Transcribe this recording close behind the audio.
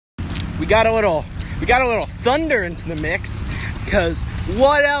we got a little thunder into the mix, because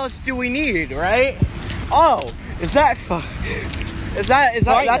what else do we need, right? Oh, is that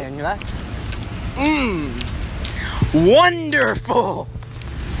lightning? That's wonderful.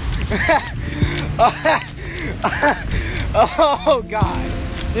 Oh God,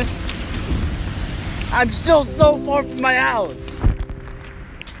 I'm still so far from my house.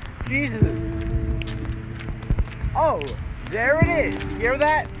 Jesus. Oh, there it is. Hear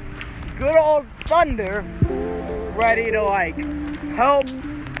that? Good old thunder, ready to help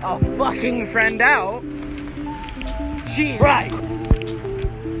a fucking friend out. Jeez. Right.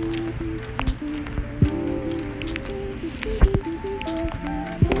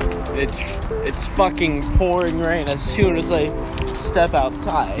 It's fucking pouring rain as soon as I step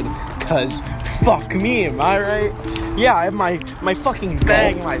outside, cause fuck me, am I right? Yeah, I have my fucking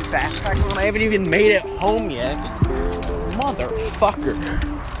bag in my backpack and I haven't even made it home yet. Motherfucker.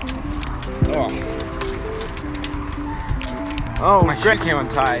 Oh, my shoe came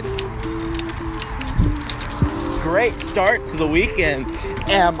untied. Great start to the weekend,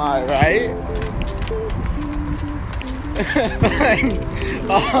 am I right?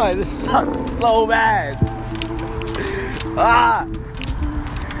 Oh, this sucks so bad. Ah!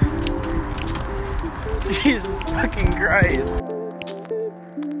 Jesus fucking Christ.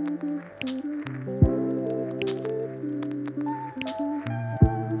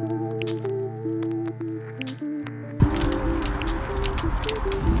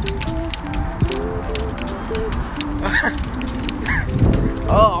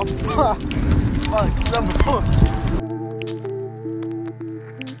 Oh, fuck. Fuck,